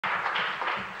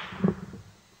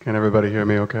Can everybody hear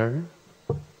me okay?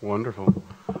 Wonderful.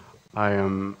 I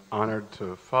am honored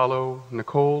to follow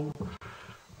Nicole.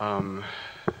 And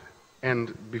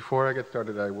before I get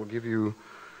started, I will give you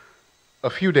a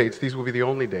few dates. These will be the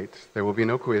only dates. There will be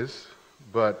no quiz,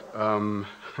 but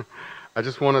I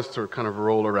just want us to kind of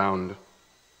roll around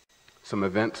some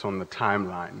events on the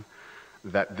timeline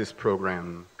that this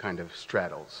program kind of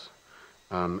straddles.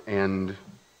 And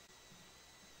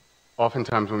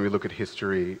oftentimes when we look at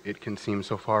history, it can seem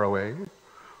so far away,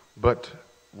 but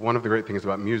one of the great things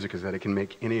about music is that it can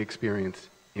make any experience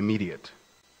immediate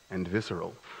and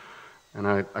visceral. And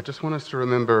I just want us to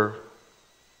remember,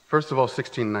 first of all,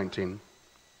 1619.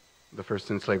 The first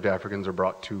enslaved Africans are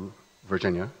brought to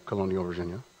Virginia, colonial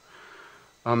Virginia.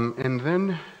 And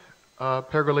then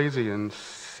Pergolesi in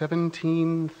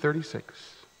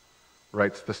 1736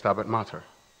 writes the Stabat Mater.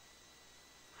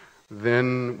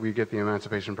 Then we get the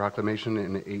Emancipation Proclamation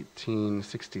in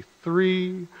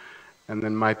 1863, and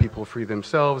then My People Free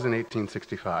Themselves in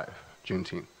 1865,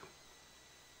 Juneteenth.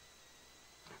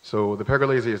 So the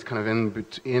Pergolesi is kind of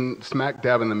in smack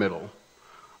dab in the middle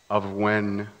of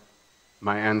when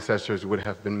my ancestors would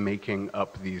have been making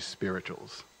up these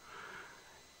spirituals.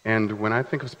 And when I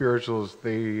think of spirituals,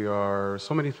 they are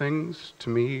so many things to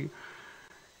me.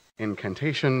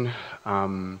 Incantation,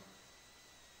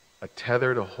 a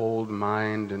tether to hold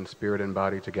mind and spirit and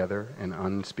body together in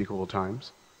unspeakable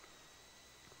times.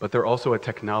 But they're also a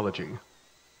technology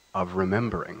of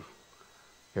remembering.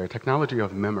 They're a technology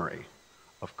of memory,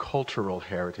 of cultural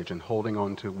heritage, and holding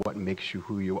on to what makes you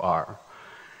who you are.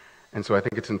 And so I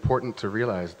think it's important to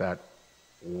realize that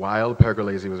while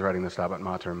Pergolesi was writing the Stabat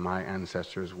Mater, my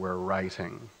ancestors were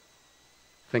writing,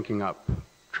 thinking up,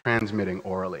 transmitting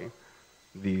orally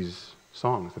these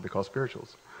songs that they call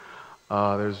spirituals.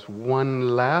 There's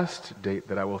one last date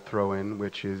that I will throw in,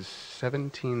 which is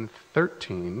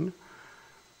 1713,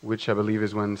 which I believe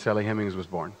is when Sally Hemings was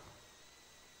born.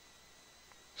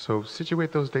 So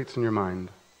situate those dates in your mind.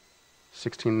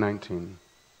 1619,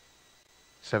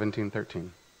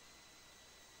 1713,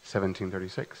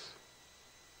 1736,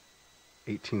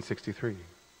 1863,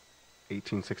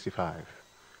 1865.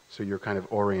 So you're kind of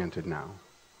oriented now.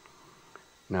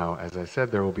 Now, as I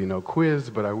said, there will be no quiz,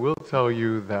 but I will tell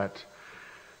you that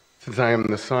since I am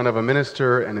the son of a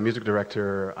minister and a music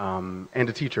director and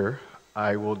a teacher,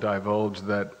 I will divulge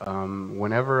that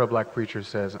whenever a black preacher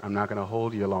says, "I'm not going to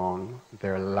hold you long,"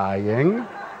 they're lying.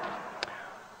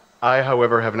 I,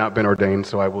 however, have not been ordained,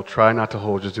 so I will try not to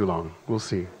hold you too long. We'll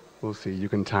see. We'll see. You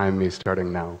can time me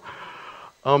starting now.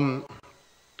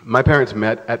 My parents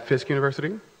met at Fisk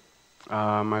University.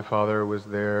 My father was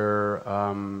there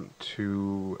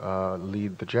to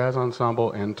lead the jazz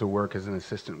ensemble and to work as an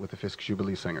assistant with the Fisk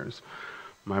Jubilee Singers.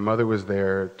 My mother was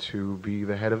there to be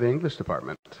the head of the English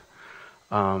department.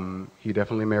 He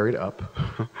definitely married up.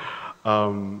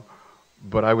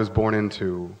 But I was born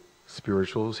into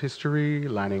spirituals history,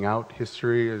 lining out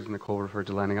history, as Nicole referred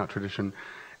to lining out tradition.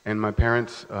 And my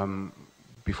parents,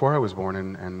 before I was born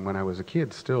and when I was a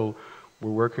kid still, were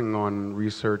working on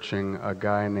researching a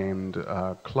guy named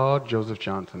Claude Joseph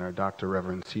Johnson, or Dr.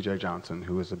 Reverend C.J. Johnson,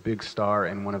 who is a big star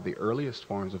in one of the earliest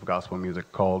forms of gospel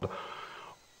music called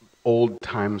old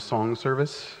time song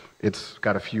service. It's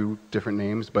got a few different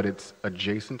names, but it's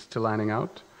adjacent to lining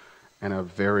out and a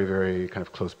very, very kind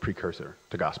of close precursor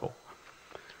to gospel.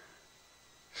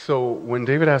 So when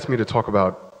David asked me to talk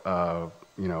about, the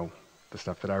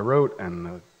stuff that I wrote and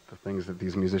the things that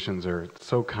these musicians are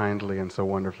so kindly and so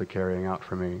wonderfully carrying out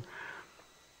for me,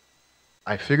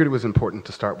 I figured it was important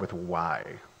to start with why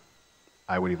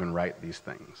I would even write these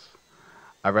things.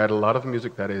 I write a lot of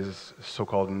music that is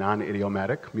so-called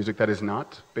non-idiomatic, music that is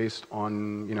not based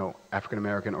on,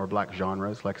 African-American or black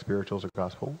genres like spirituals or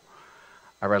gospel.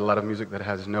 I write a lot of music that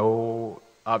has no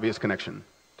obvious connection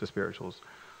to spirituals.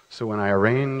 So when I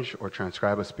arrange or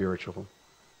transcribe a spiritual,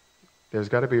 there's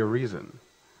got to be a reason.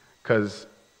 Because,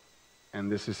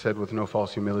 and this is said with no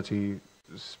false humility,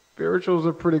 spirituals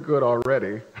are pretty good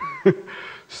already.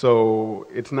 So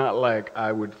it's not like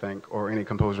I would think, or any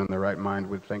composer in their right mind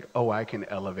would think, oh, I can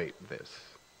elevate this.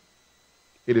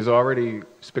 It is already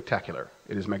spectacular.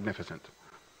 It is magnificent.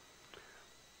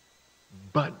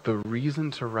 But the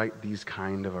reason to write these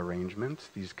kind of arrangements,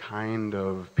 these kind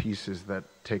of pieces that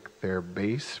take their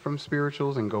base from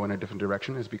spirituals and go in a different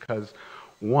direction is because,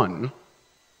 one,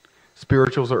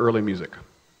 spirituals are early music.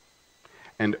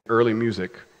 And early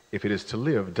music, if it is to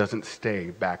live, doesn't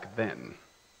stay back then.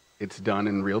 It's done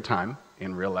in real time,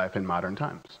 in real life, in modern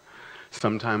times.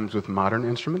 Sometimes with modern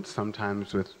instruments,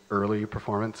 sometimes with early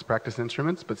performance practice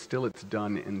instruments, but still it's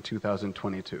done in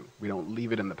 2022. We don't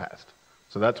leave it in the past.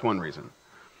 So that's one reason.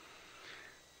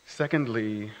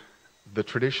 Secondly, the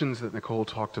traditions that Nicole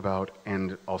talked about,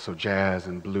 and also jazz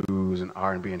and blues and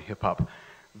R&B and hip-hop,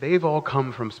 they've all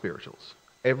come from spirituals.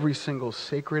 Every single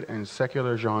sacred and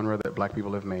secular genre that black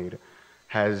people have made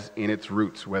has in its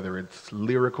roots, whether it's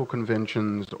lyrical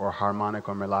conventions or harmonic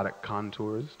or melodic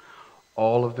contours,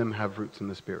 all of them have roots in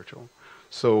the spiritual.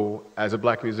 So as a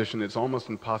black musician, it's almost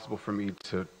impossible for me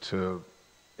to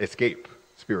escape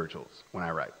spirituals when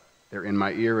I write. They're in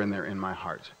my ear and they're in my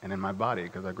heart and in my body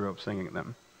because I grew up singing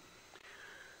them.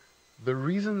 The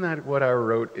reason that what I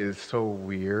wrote is so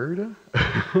weird,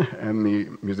 and the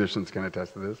musicians can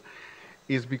attest to this,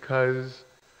 is because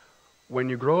when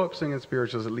you grow up singing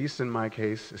spirituals, at least in my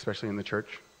case, especially in the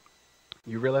church,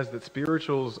 you realize that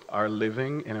spirituals are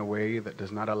living in a way that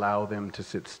does not allow them to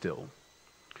sit still.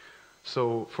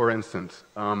 So, for instance,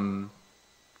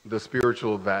 the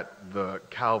spiritual that the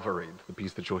Calvary, the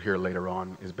piece that you'll hear later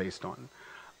on, is based on,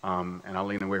 and I'll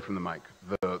lean away from the mic.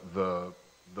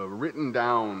 The written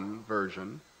down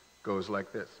version goes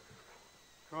like this.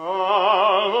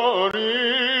 Calvary,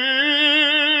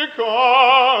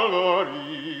 Calvary,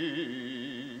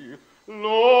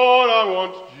 Lord, I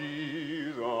want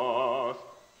Jesus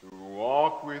to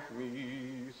walk with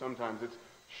me. Sometimes it's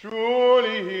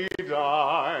surely he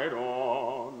died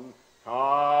on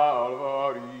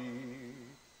Calvary.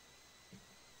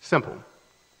 Simple,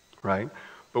 right?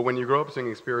 But when you grow up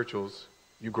singing spirituals,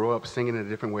 you grow up singing in a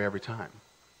different way every time.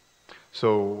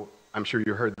 So I'm sure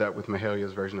you heard that with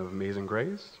Mahalia's version of Amazing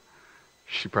Grace.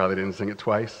 She probably didn't sing it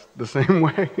twice the same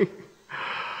way.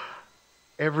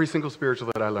 Every single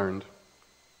spiritual that I learned,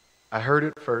 I heard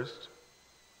it first,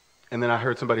 and then I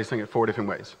heard somebody sing it 4 different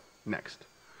ways next.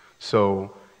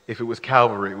 So if it was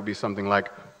Calvary, it would be something like,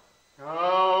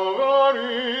 Calvary,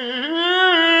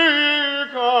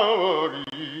 Calvary,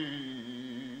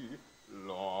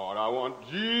 Lord, I want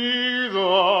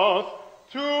Jesus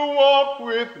to walk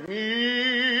with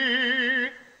me.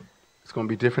 It's going to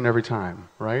be different every time,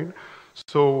 right?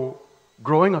 So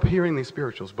growing up hearing these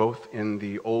spirituals, both in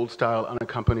the old style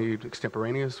unaccompanied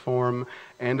extemporaneous form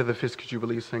and the Fisk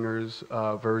Jubilee Singers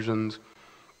versions,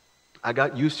 I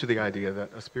got used to the idea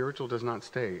that a spiritual does not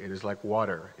stay. It is like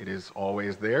water. It is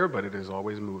always there, but it is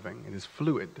always moving. It is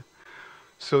fluid.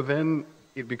 So then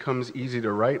it becomes easy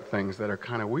to write things that are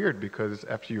kind of weird, because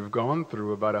after you've gone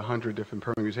through about 100 different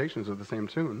permutations of the same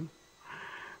tune,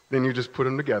 then you just put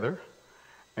them together,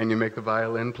 and you make the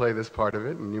violin play this part of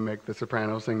it, and you make the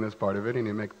soprano sing this part of it, and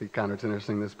you make the countertenor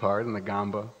sing this part, and the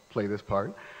gamba play this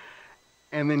part.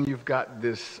 And then you've got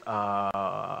this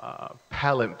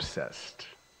palimpsest.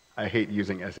 I hate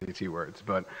using SAT words,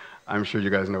 but I'm sure you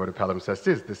guys know what a palimpsest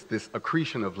is. This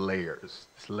accretion of layers,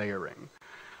 this layering.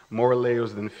 More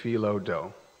layers than phyllo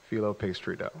dough, phyllo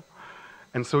pastry dough.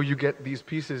 And so you get these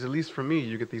pieces, at least for me,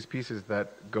 you get these pieces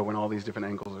that go in all these different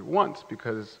angles at once,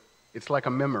 because it's like a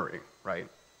memory, right?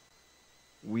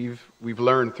 We've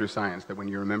learned through science that when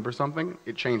you remember something,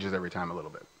 it changes every time a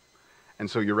little bit. And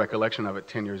so your recollection of it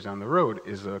 10 years down the road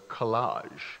is a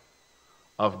collage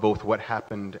of both what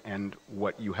happened and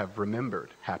what you have remembered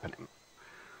happening.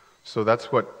 So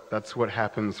that's what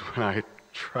happens when I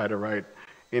try to write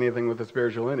anything with the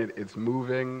spiritual in it. It's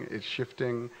moving, it's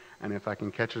shifting, and if I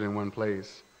can catch it in one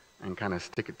place and kind of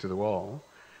stick it to the wall,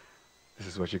 this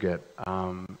is what you get.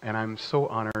 And I'm so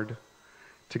honored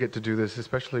to get to do this,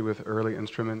 especially with early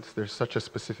instruments. There's such a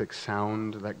specific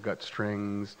sound that gut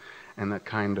strings and that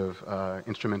kind of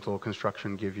instrumental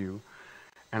construction give you.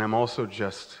 And I'm also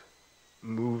just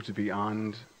moved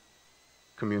beyond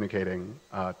communicating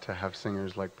to have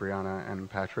singers like Brianna and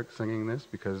Patrick singing this,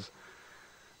 because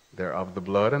they're of the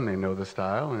blood and they know the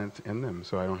style and it's in them,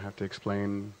 so I don't have to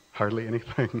explain hardly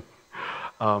anything.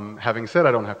 Having said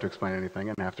I don't have to explain anything,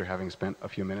 and after having spent a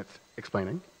few minutes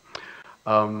explaining,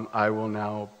 I will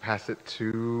now pass it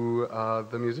to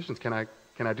the musicians. Can I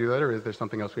do that, or is there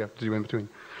something else we have to do in between?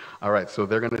 All right, so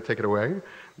they're going to take it away.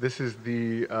 This is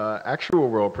the actual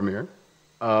world premiere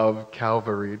of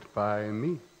Calvaried by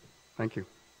me. Thank you.